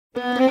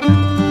Top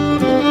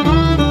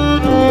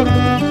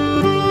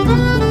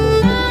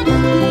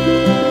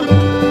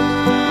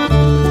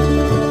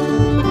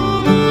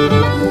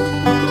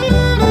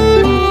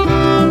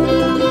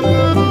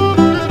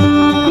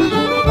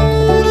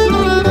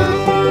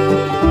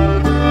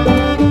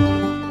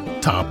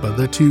of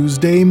the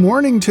Tuesday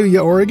morning to you,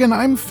 Oregon.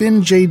 I'm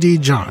Finn J.D.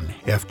 John,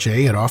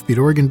 FJ at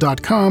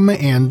OffbeatOregon.com,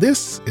 and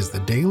this is the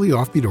Daily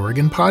Offbeat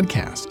Oregon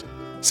podcast.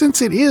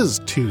 Since it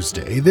is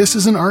Tuesday, this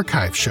is an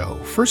archive show,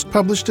 first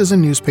published as a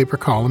newspaper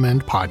column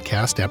and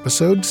podcast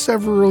episode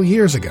several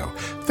years ago.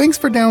 Thanks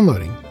for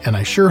downloading, and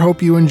I sure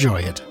hope you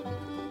enjoy it.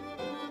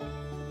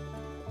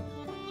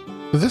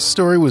 This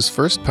story was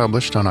first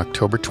published on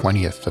October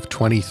 20th of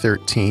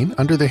 2013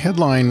 under the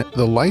headline,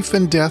 The Life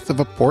and Death of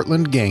a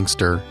Portland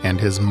Gangster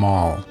and His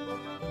Mall.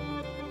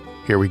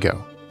 Here we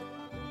go.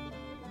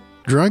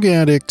 Drug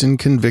addict and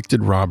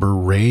convicted robber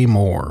Ray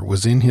Moore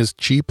was in his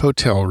cheap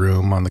hotel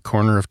room on the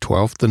corner of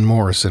 12th and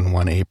Morrison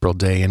one April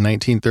day in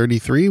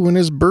 1933 when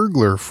his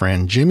burglar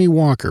friend Jimmy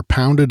Walker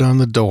pounded on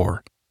the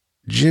door.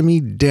 Jimmy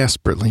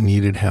desperately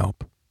needed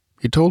help.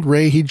 He told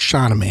Ray he'd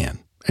shot a man,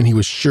 and he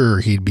was sure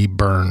he'd be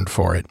burned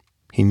for it.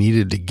 He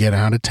needed to get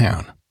out of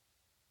town.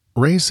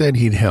 Ray said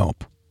he'd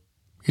help.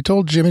 He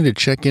told Jimmy to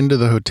check into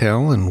the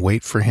hotel and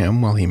wait for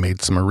him while he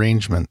made some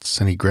arrangements,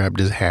 and he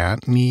grabbed his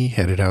hat and he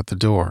headed out the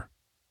door.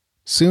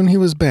 Soon he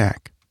was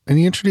back, and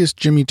he introduced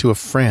Jimmy to a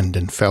friend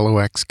and fellow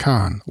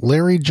ex-con,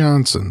 Larry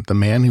Johnson, the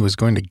man who was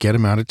going to get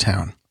him out of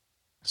town.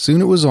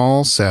 Soon it was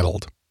all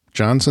settled.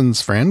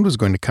 Johnson's friend was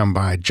going to come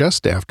by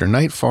just after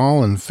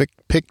nightfall and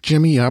pick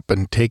Jimmy up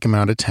and take him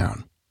out of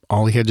town.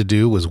 All he had to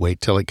do was wait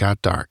till it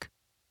got dark.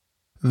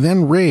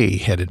 Then Ray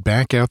headed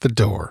back out the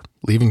door,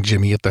 leaving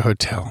Jimmy at the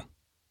hotel.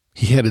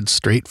 He headed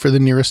straight for the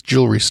nearest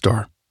jewelry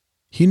store.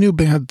 He knew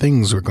bad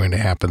things were going to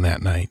happen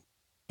that night.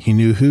 He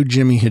knew who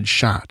Jimmy had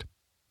shot.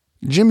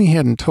 Jimmy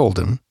hadn't told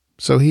him,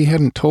 so he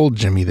hadn't told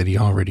Jimmy that he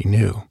already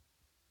knew.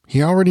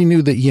 He already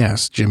knew that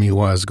yes, Jimmy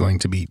was going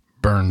to be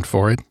burned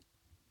for it.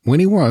 When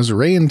he was,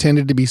 Ray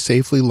intended to be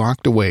safely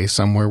locked away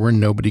somewhere where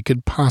nobody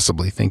could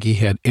possibly think he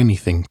had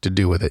anything to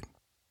do with it.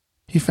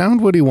 He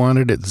found what he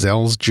wanted at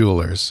Zell's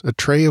Jewelers, a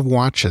tray of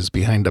watches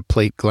behind a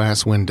plate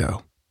glass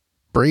window.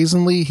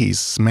 Brazenly, he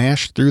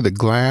smashed through the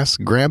glass,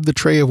 grabbed the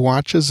tray of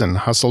watches, and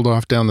hustled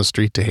off down the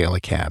street to hail a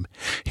cab.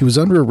 He was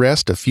under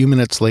arrest a few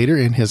minutes later,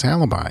 and his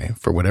alibi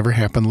for whatever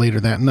happened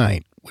later that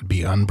night would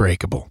be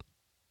unbreakable.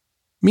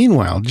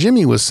 Meanwhile,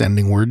 Jimmy was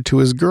sending word to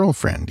his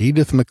girlfriend,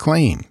 Edith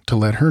McLean, to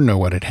let her know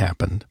what had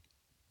happened.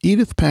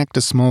 Edith packed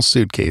a small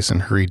suitcase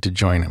and hurried to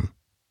join him.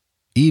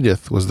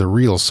 Edith was the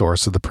real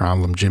source of the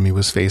problem Jimmy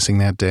was facing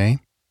that day.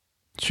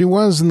 She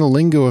was, in the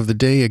lingo of the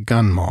day, a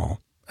gun moll,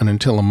 and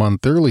until a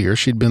month earlier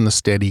she'd been the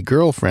steady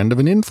girlfriend of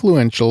an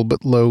influential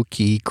but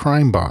low-key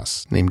crime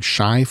boss named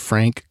Shy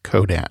Frank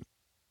Kodat.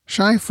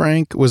 Shy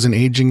Frank was an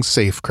aging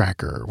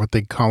safecracker, what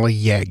they'd call a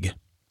yeg.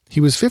 He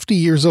was 50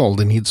 years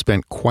old, and he'd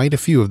spent quite a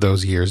few of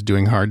those years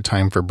doing hard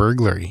time for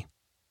burglary.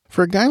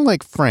 For a guy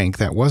like Frank,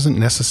 that wasn't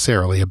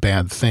necessarily a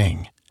bad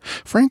thing.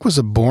 Frank was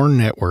a born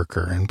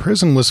networker, and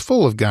prison was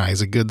full of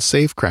guys a good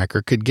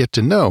safecracker could get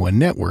to know and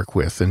network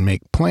with and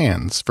make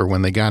plans for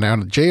when they got out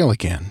of jail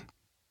again.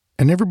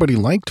 And everybody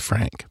liked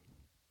Frank.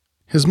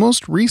 His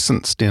most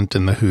recent stint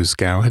in the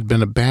Hooskow had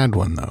been a bad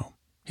one, though.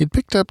 He'd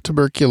picked up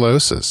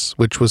tuberculosis,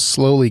 which was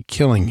slowly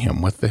killing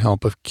him with the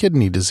help of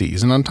kidney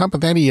disease, and on top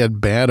of that he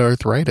had bad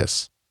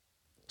arthritis.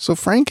 So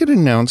Frank had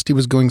announced he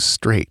was going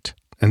straight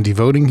and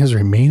devoting his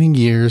remaining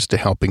years to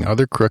helping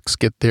other crooks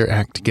get their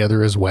act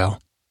together as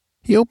well.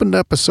 He opened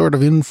up a sort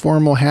of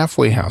informal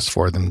halfway house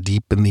for them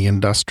deep in the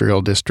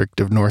industrial district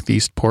of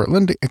northeast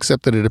Portland,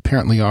 except that it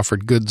apparently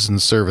offered goods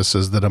and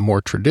services that a more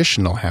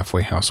traditional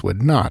halfway house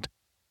would not,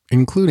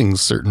 including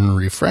certain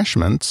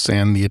refreshments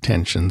and the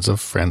attentions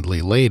of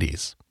friendly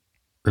ladies.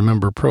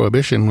 Remember,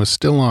 Prohibition was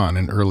still on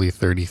in early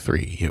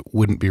 '33. It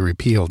wouldn't be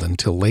repealed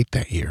until late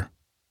that year.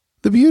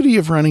 The beauty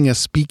of running a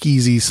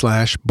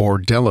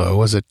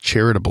speakeasy/bordello as a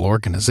charitable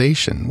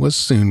organization was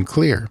soon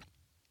clear.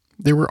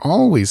 There were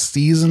always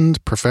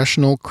seasoned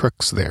professional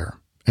crooks there,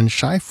 and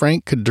Shy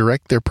Frank could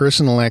direct their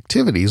personal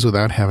activities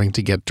without having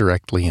to get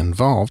directly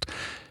involved,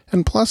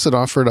 and plus it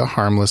offered a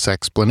harmless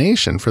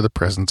explanation for the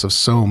presence of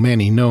so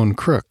many known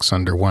crooks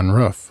under one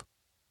roof.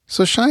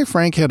 So Shy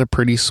Frank had a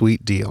pretty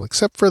sweet deal,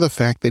 except for the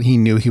fact that he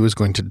knew he was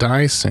going to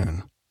die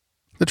soon.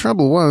 The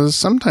trouble was,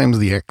 sometimes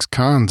the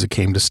ex-cons who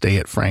came to stay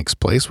at Frank's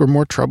place were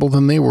more trouble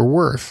than they were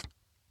worth.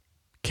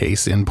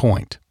 Case in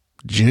point,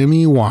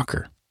 Jimmy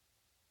Walker.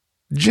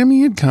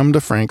 Jimmy had come to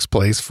Frank's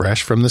place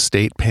fresh from the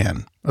state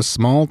pen, a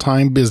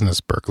small-time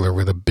business burglar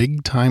with a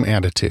big-time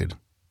attitude.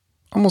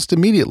 Almost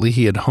immediately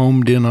he had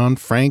homed in on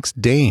Frank's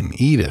dame,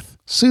 Edith.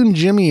 Soon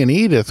Jimmy and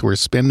Edith were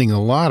spending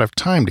a lot of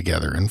time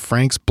together, and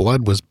Frank's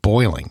blood was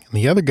boiling, and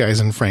the other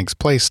guys in Frank's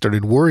place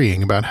started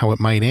worrying about how it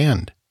might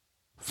end.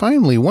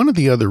 Finally, one of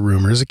the other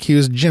roomers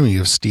accused Jimmy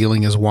of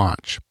stealing his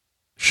watch.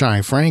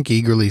 Shy Frank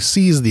eagerly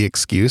seized the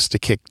excuse to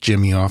kick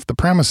Jimmy off the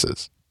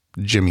premises.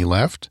 Jimmy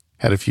left,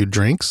 had a few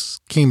drinks,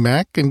 came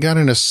back, and got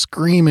in a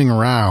screaming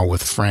row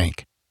with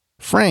Frank.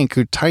 Frank,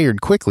 who tired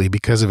quickly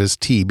because of his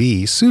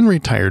TB, soon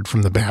retired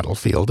from the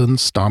battlefield and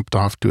stomped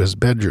off to his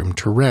bedroom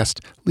to rest,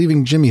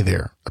 leaving Jimmy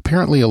there,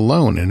 apparently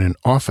alone in an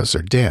office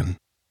or den.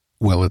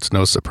 Well, it's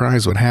no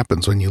surprise what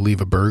happens when you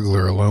leave a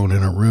burglar alone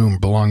in a room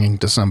belonging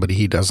to somebody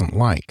he doesn't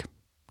like.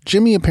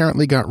 Jimmy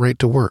apparently got right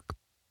to work.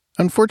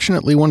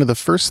 Unfortunately, one of the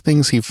first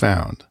things he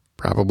found,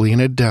 probably in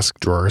a desk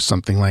drawer or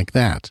something like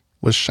that,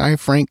 was Shy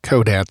Frank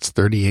Kodat's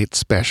 .38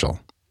 Special,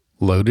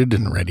 loaded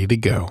and ready to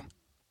go.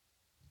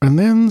 And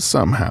then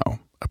somehow,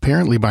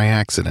 apparently by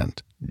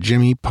accident,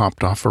 Jimmy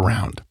popped off a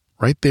round,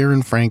 right there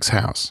in Frank's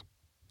house.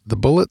 The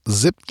bullet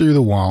zipped through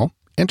the wall,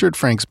 entered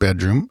Frank's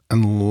bedroom,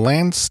 and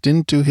lanced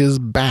into his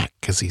back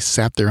as he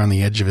sat there on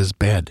the edge of his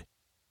bed.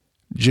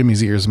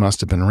 Jimmy's ears must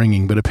have been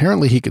ringing, but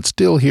apparently he could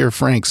still hear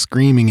Frank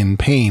screaming in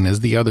pain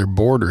as the other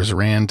boarders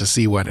ran to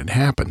see what had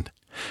happened.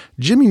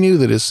 Jimmy knew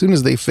that as soon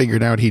as they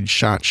figured out he'd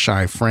shot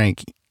Shy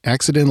Frank,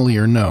 accidentally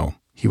or no,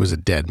 he was a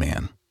dead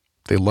man.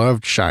 They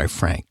loved Shy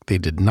Frank. They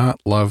did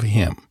not love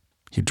him.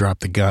 He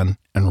dropped the gun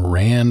and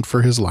ran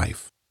for his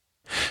life.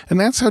 And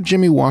that's how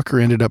Jimmy Walker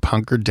ended up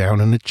hunkered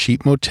down in a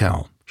cheap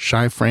motel,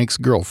 Shy Frank's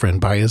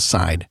girlfriend by his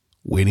side,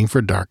 waiting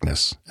for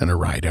darkness and a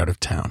ride out of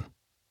town.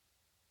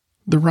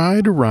 The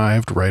ride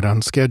arrived right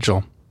on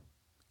schedule.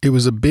 It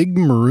was a big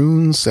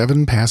maroon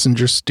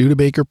 7-passenger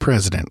Studebaker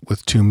President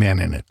with 2 men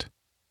in it.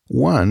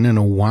 One, in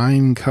a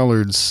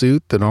wine-colored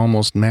suit that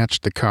almost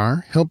matched the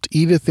car, helped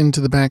Edith into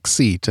the back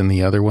seat, and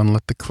the other one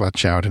let the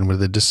clutch out, and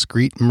with a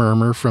discreet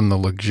murmur from the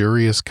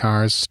luxurious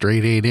car's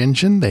straight-8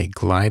 engine, they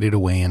glided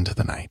away into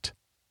the night.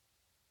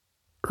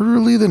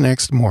 Early the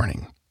next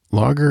morning,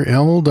 logger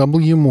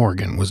L.W.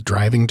 Morgan was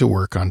driving to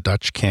work on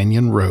Dutch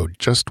Canyon Road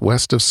just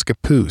west of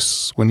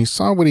Scappoose when he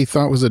saw what he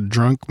thought was a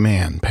drunk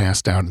man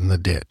passed out in the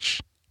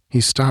ditch.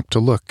 He stopped to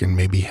look and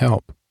maybe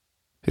help.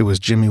 It was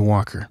Jimmy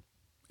Walker,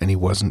 and he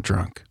wasn't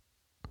drunk.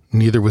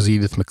 Neither was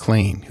Edith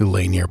McLean, who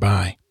lay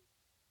nearby.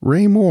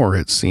 Ray Moore,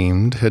 it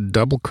seemed, had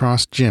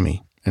double-crossed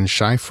Jimmy, and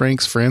Shy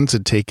Frank's friends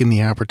had taken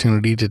the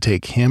opportunity to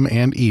take him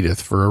and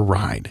Edith for a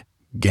ride,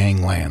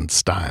 gangland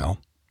style.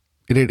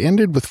 It had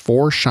ended with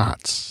 4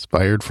 shots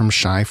fired from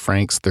Shy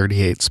Frank's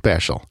 .38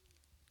 Special,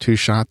 2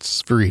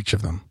 shots for each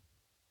of them.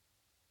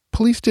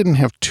 Police didn't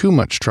have too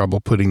much trouble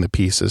putting the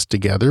pieces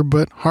together,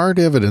 but hard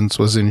evidence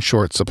was in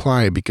short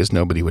supply because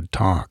nobody would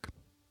talk.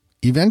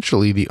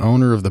 Eventually, the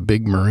owner of the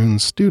big maroon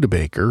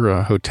Studebaker,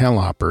 a hotel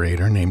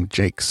operator named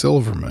Jake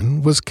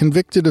Silverman, was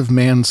convicted of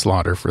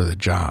manslaughter for the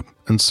job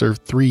and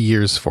served 3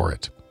 years for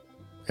it.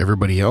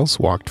 Everybody else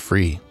walked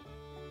free.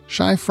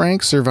 Shy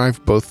Frank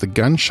survived both the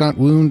gunshot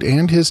wound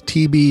and his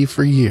TB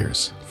for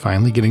years,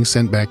 finally getting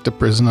sent back to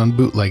prison on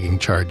bootlegging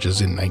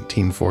charges in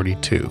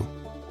 1942.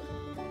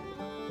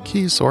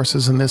 Key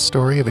sources in this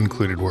story have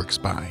included works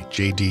by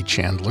J.D.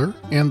 Chandler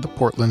and the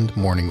Portland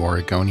Morning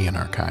Oregonian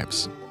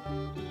Archives.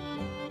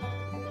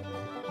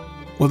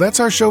 Well, that's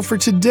our show for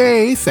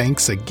today.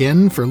 Thanks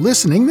again for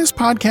listening. This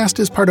podcast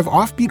is part of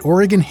Offbeat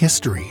Oregon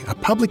History, a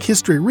public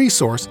history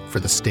resource for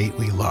the state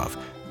we love.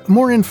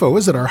 More info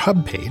is at our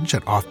hub page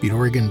at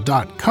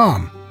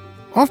offbeatoregon.com.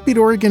 Offbeat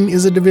Oregon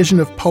is a division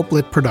of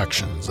Pulplit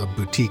Productions, a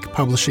boutique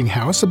publishing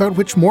house about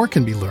which more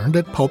can be learned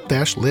at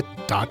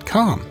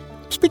pulp-lit.com.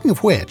 Speaking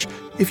of which,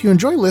 if you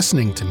enjoy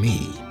listening to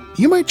me,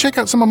 you might check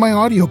out some of my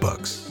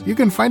audiobooks. You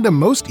can find them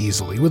most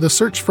easily with a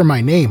search for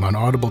my name on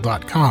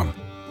audible.com.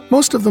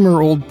 Most of them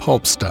are old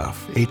pulp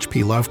stuff,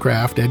 H.P.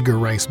 Lovecraft, Edgar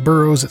Rice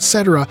Burroughs,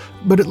 etc.,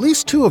 but at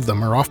least 2 of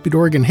them are Offbeat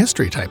Oregon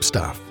history type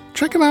stuff.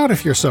 Check them out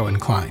if you're so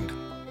inclined.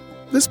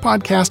 This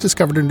podcast is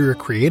covered under a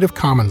Creative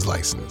Commons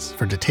license.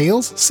 For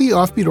details, see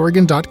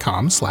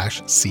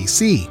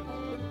offbeatoregon.com/cc.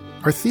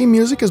 Our theme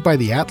music is by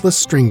the Atlas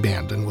String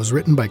Band and was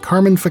written by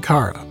Carmen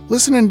Ficara.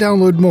 Listen and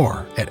download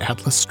more at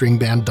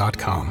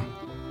atlasstringband.com.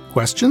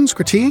 Questions,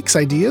 critiques,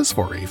 ideas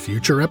for a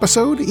future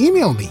episode?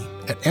 Email me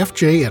at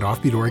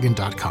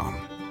fj@offbeatoregon.com.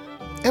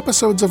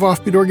 Episodes of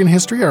Offbeat Oregon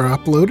History are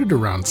uploaded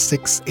around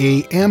 6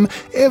 a.m.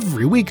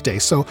 every weekday,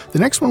 so the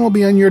next one will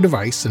be on your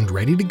device and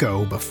ready to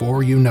go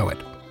before you know it.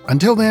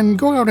 Until then,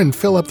 go out and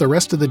fill up the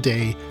rest of the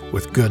day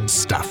with good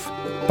stuff.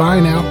 Bye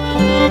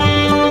now.